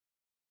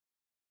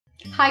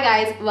Hi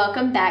guys,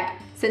 welcome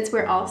back. Since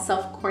we're all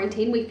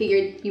self-quarantined, we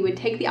figured you would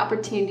take the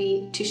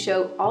opportunity to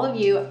show all of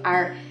you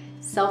our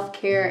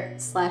self-care /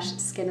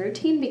 skin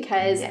routine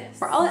because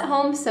we're all at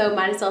home, so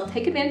might as well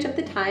take advantage of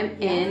the time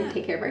and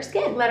take care of our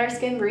skin. Let our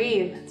skin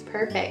breathe. It's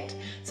perfect.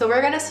 So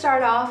we're gonna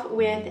start off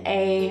with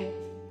a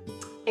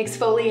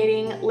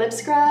exfoliating lip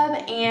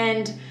scrub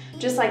and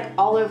just like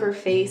all over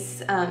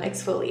face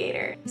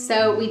exfoliator.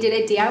 So we did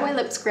a DIY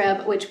lip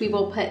scrub, which we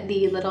will put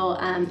the little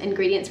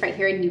ingredients right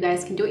here, and you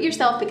guys can do it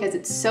yourself because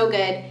it's so good,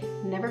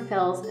 it never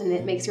fails, and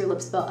it makes your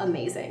lips feel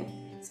amazing.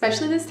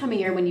 Especially this time of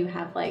year when you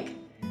have like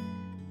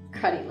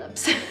cruddy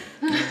lips.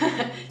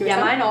 Yeah,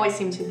 mine always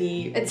seem to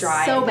be dry.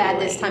 It's so bad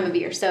this time of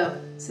year,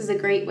 so this is a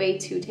great way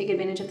to take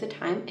advantage of the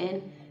time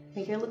and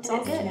make your lips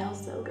all good. It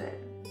smells so good.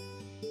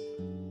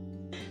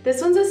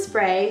 This one's a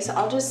spray, so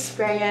I'll just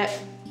spray it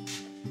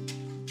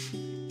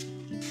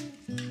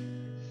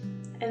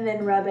and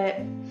then rub it.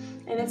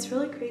 And it's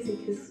really crazy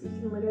because you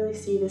can literally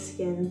see the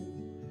skin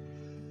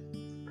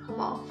come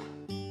off.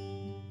 I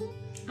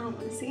don't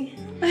want to see.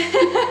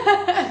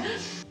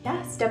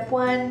 Yeah, step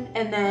one,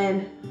 and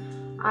then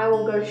I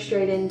will go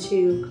straight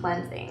into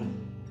cleansing.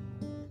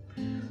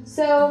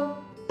 So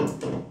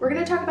we're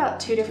gonna talk about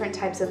two different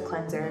types of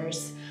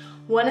cleansers.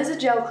 One is a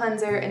gel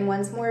cleanser and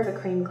one's more of a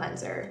cream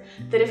cleanser.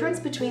 The difference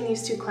between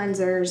these two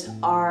cleansers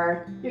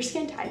are your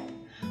skin type.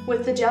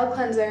 With the gel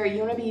cleanser, you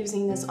want to be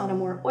using this on a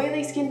more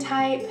oily skin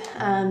type,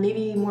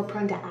 maybe more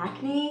prone to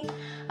acne.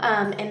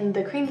 And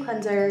the cream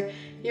cleanser,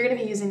 you're going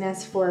to be using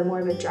this for more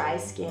of a dry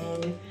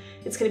skin.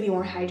 It's going to be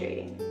more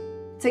hydrating.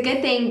 It's a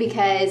good thing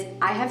because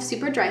I have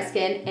super dry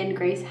skin and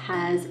Grace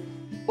has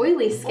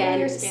oily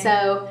skin.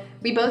 So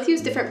we both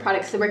use different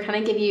products. So we're kind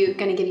of going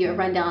to give you a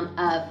rundown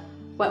of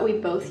what we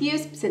both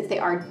use since they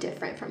are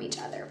different from each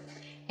other.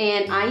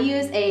 And I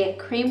use a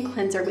cream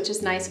cleanser, which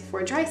is nice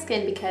for dry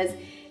skin because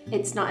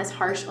it's not as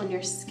harsh on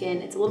your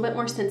skin. It's a little bit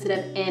more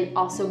sensitive and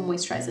also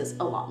moisturizes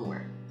a lot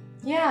more.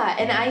 Yeah,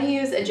 and I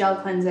use a gel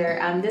cleanser.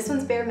 This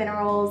one's Bare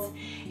Minerals,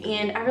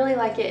 and I really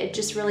like it. It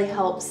just really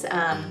helps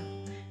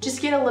just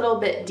get a little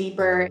bit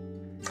deeper.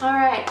 All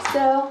right,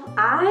 so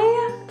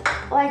I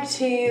like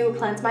to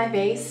cleanse my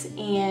face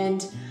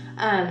and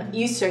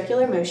use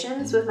circular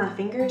motions with my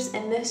fingers,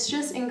 and this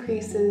just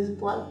increases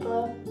blood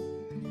flow.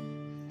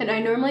 And I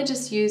normally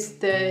just use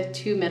the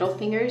two middle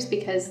fingers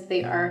because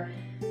they are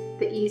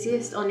the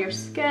easiest on your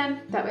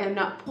skin. That way I'm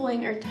not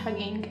pulling or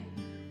tugging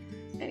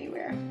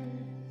anywhere.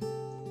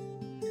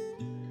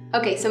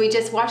 Okay, so we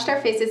just washed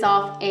our faces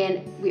off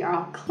and we are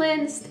all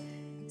cleansed.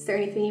 Is there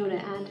anything you want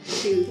to add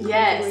to?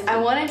 Yes, I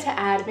wanted to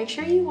add, make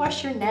sure you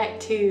wash your neck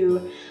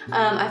too.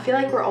 I feel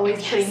like we're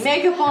always putting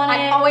makeup on it.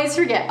 I always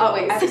forget,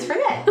 always. I always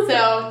forget,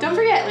 so don't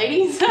forget,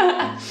 ladies.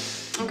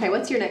 Okay,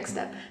 what's your next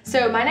step?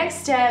 So my next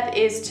step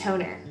is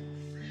toner.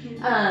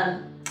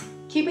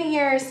 Keeping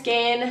your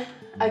skin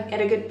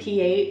at a good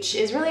pH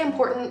is really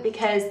important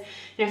because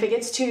if it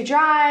gets too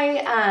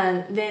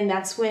dry, then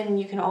that's when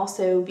you can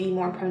also be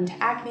more prone to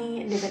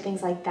acne and different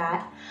things like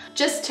that.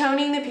 Just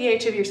toning the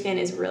pH of your skin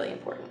is really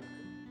important.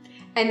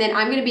 And then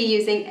I'm gonna be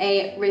using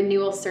a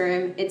renewal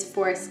serum. It's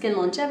for skin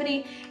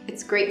longevity.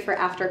 It's great for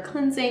after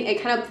cleansing.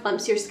 It kind of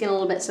plumps your skin a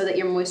little bit so that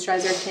your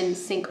moisturizer can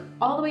sink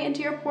all the way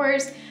into your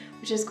pores,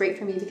 which is great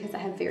for me because I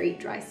have very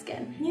dry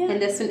skin. Yeah.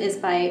 And this one is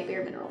by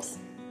Bare Minerals.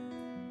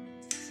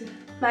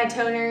 My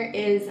toner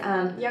is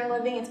Young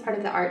Living. It's part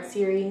of the art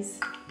series.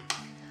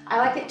 I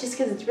like it just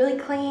because it's really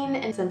clean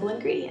and simple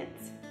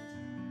ingredients.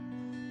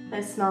 And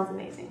it smells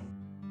amazing.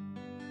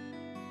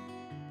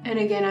 And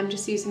again, I'm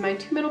just using my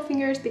two middle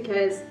fingers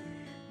because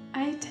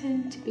I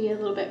tend to be a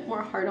little bit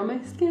more hard on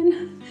my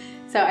skin.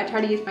 So I try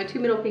to use my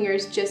two middle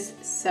fingers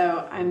just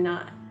so I'm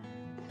not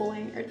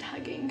pulling or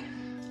tugging.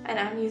 And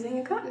I'm using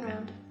a cotton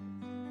round.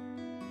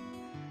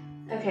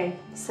 Okay,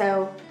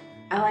 so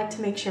I like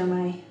to make sure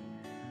my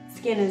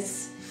skin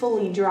is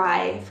fully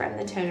dry from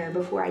the toner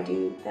before I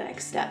do the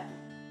next step.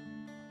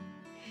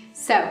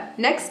 So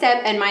next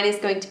step, and mine is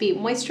going to be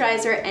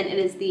moisturizer, and it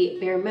is the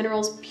Bare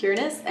Minerals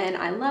Pureness, and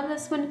I love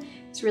this one.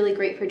 It's really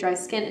great for dry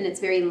skin and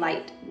it's very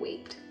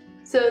lightweight.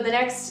 So the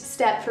next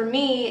step for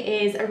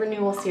me is a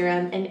renewal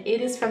serum, and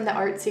it is from the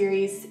art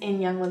series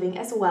in Young Living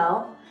as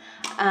well.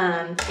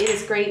 It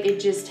is great. It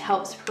just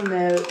helps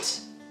promote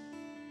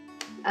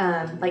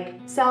like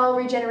cell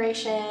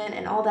regeneration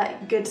and all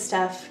that good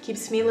stuff.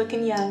 Keeps me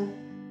looking young.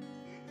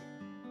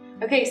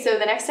 Okay, so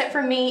the next step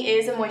for me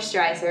is a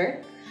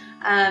moisturizer.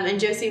 And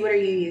Josie, what are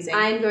you using?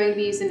 I'm going to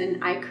be using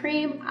an eye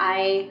cream.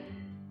 I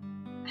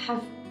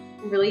have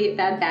really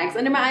bad bags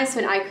under my eyes, so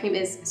an eye cream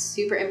is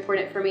super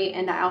important for me,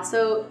 and I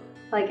also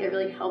like it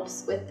really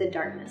helps with the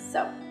darkness.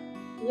 So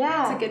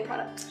yeah, it's a good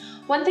product.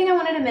 One thing I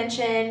wanted to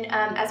mention,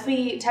 as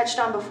we touched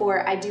on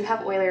before, I do have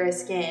oilier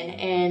skin,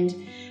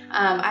 and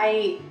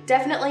I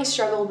definitely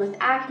struggled with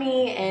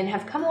acne and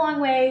have come a long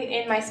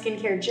way in my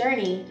skincare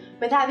journey.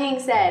 With that being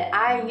said,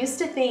 I used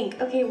to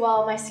think, okay,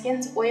 well, my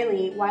skin's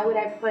oily, why would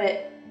I put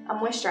a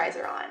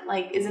moisturizer on?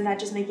 Like, isn't that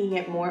just making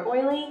it more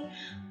oily?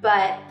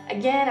 But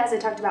again, as I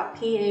talked about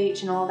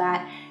pH and all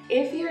that,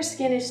 if your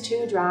skin is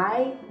too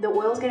dry, the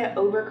oil is going to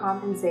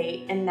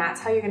overcompensate, and that's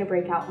how you're going to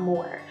break out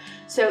more.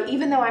 So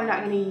even though I'm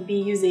not going to be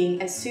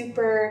using a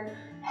super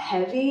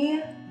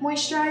heavy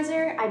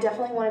moisturizer, I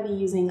definitely want to be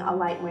using a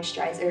light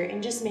moisturizer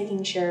and just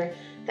making sure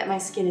that my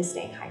skin is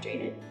staying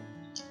hydrated.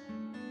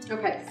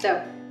 Okay,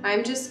 so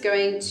I'm just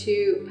going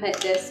to put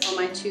this on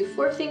my 2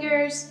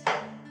 forefingers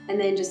and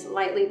then just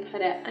lightly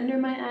put it under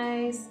my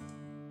eyes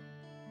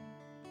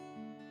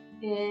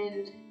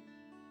and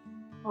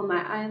on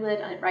my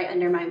eyelid right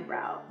under my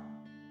brow.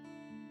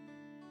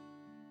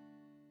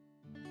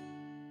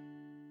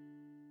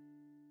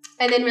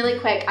 And then really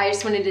quick, I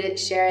just wanted to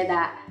share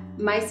that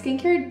my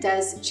skincare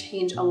does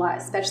change a lot,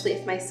 especially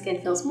if my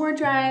skin feels more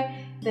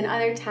dry than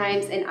other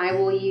times, and I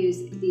will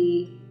use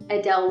the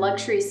Adele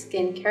Luxury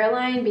Skincare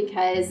line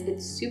because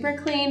it's super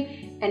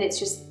clean and it's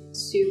just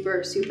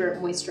super, super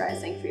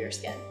moisturizing for your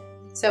skin.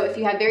 So if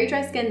you have very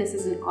dry skin, this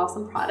is an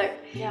awesome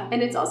product. Yeah.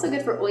 And it's also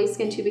good for oily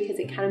skin too because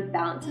it kind of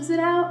balances it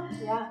out.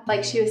 Yeah.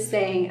 Like she was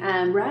saying,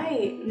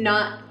 right.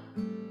 Not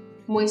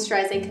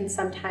moisturizing can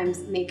sometimes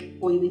make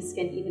oily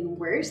skin even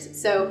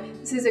worse. So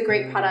this is a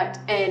great product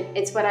and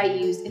it's what I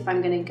use if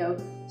I'm gonna go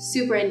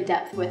super in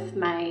depth with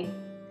my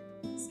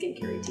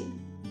skincare routine.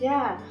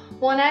 Yeah,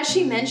 well, and as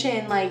she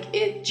mentioned, like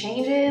it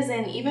changes,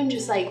 and even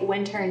just like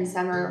winter and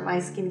summer, my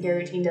skincare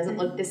routine doesn't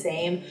look the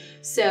same.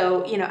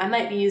 So, you know, I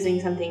might be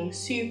using something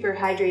super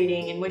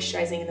hydrating and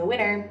moisturizing in the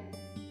winter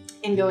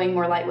and going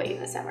more lightweight in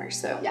the summer.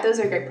 So yeah, those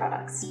are great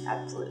products,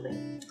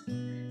 absolutely.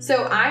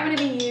 So I'm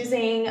gonna be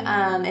using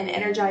an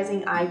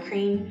energizing eye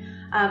cream.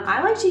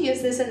 I like to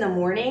use this in the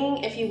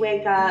morning. If you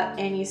wake up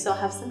and you still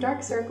have some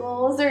dark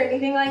circles or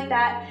anything like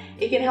that,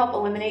 it can help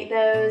eliminate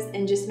those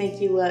and just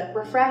make you look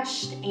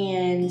refreshed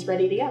and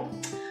ready to go.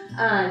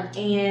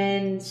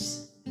 And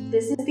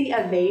this is the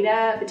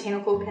Aveda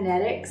Botanical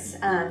Kinetics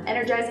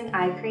Energizing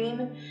Eye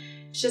Cream.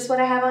 It's just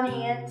what I have on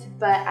hand,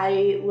 but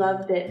I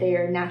love that they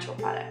are natural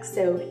products,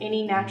 so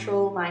any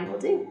natural line will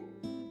do.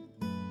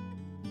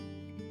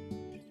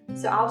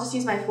 So I'll just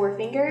use my 4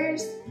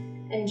 fingers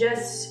and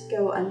just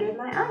go under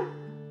my eye.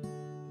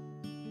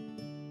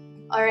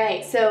 All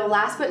right, so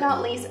last but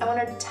not least, I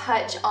want to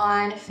touch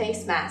on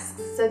face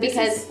masks. So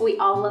because we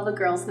all love a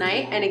girl's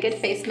night and a good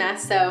face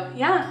mask, so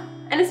yeah,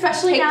 and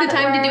especially take now the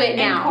time to do it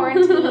now.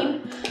 In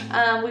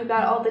quarantine, we've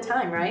got all the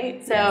time,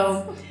 right?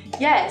 So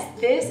yes,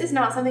 this is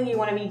not something you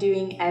want to be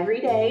doing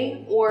every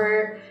day,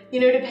 or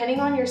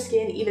depending on your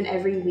skin, even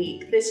every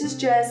week. This is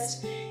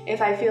just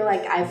if I feel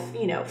like I've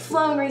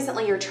flown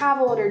recently or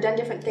traveled or done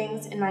different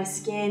things, and my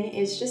skin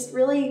is just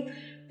really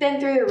been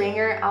through the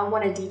ringer, I'll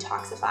want to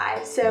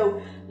detoxify.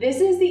 So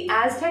this is the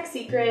Aztec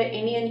Secret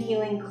Indian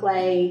Healing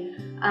Clay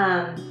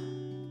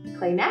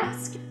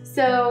mask.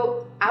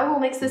 So I will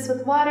mix this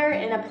with water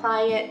and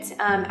apply it.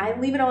 I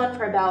leave it on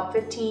for about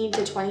 15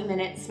 to 20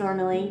 minutes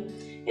normally.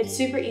 It's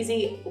super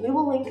easy. We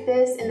will link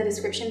this in the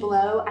description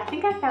below. I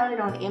think I found it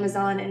on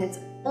Amazon and it's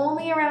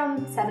only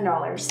around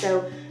 $7.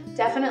 So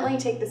definitely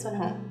take this one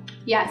home.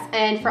 Yes,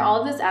 and for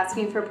all of this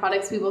asking for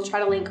products, we will try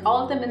to link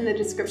all of them in the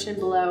description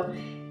below.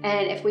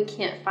 And if we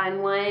can't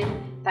find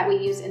one that we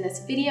use in this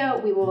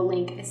video, we will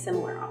link a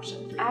similar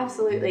option for you.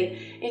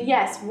 Absolutely. And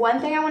yes,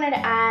 one thing I wanted to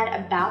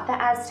add about the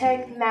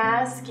Aztec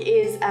mask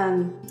is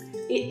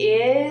it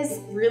is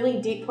really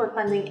deep pore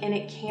cleansing and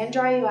it can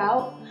dry you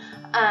out.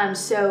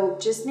 So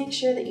just make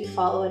sure that you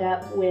follow it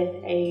up with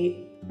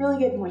a really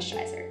good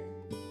moisturizer.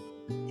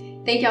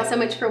 Thank y'all so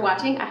much for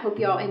watching. I hope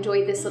y'all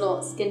enjoyed this little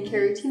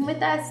skincare routine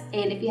with us.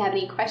 And if you have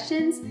any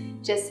questions,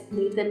 just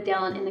leave them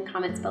down in the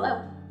comments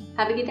below.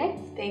 Have a good day.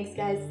 Thanks,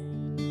 guys.